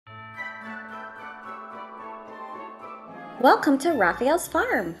Welcome to Rafael's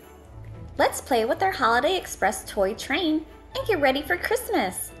farm. Let's play with our Holiday Express toy train and get ready for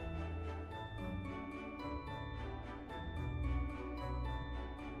Christmas.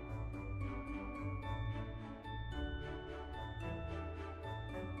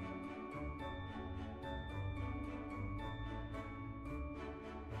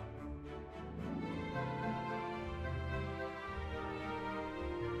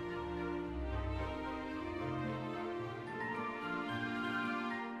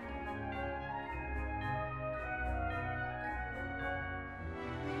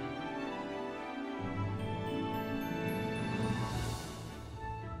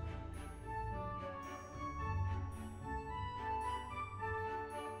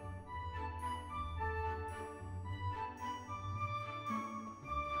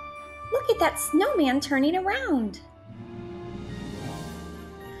 Look at that snowman turning around.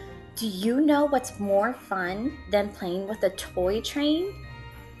 Do you know what's more fun than playing with a toy train?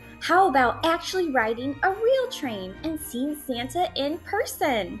 How about actually riding a real train and seeing Santa in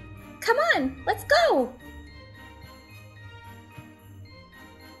person? Come on, let's go!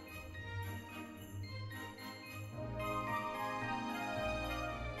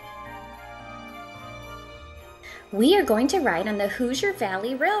 We are going to ride on the Hoosier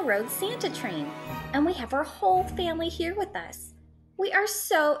Valley Railroad Santa train, and we have our whole family here with us. We are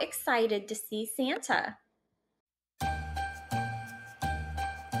so excited to see Santa.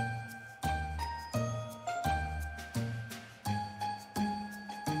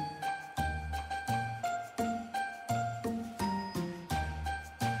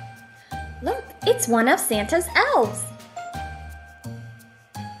 Look, it's one of Santa's elves.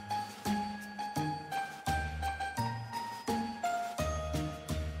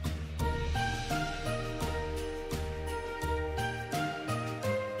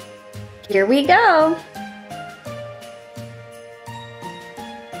 Here we go.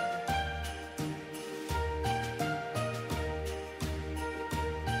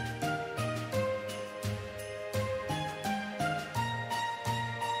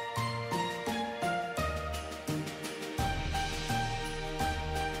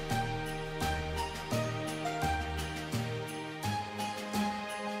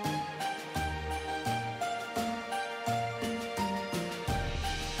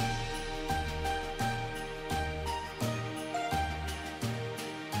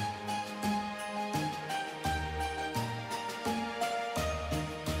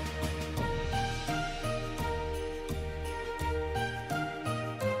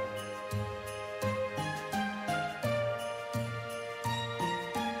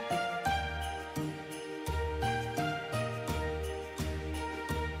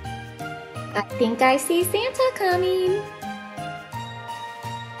 I think I see Santa coming.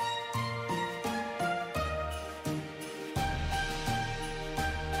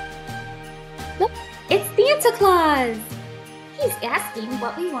 Look, it's Santa Claus. He's asking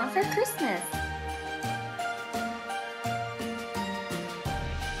what we want for Christmas.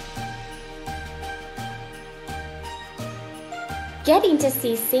 Getting to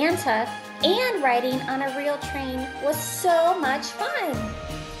see Santa and riding on a real train was so much fun.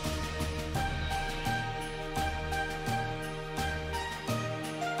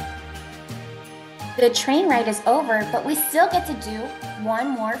 The train ride is over, but we still get to do one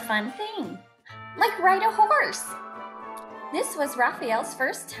more fun thing, like ride a horse. This was Rafael's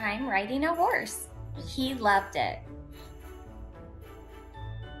first time riding a horse. He loved it.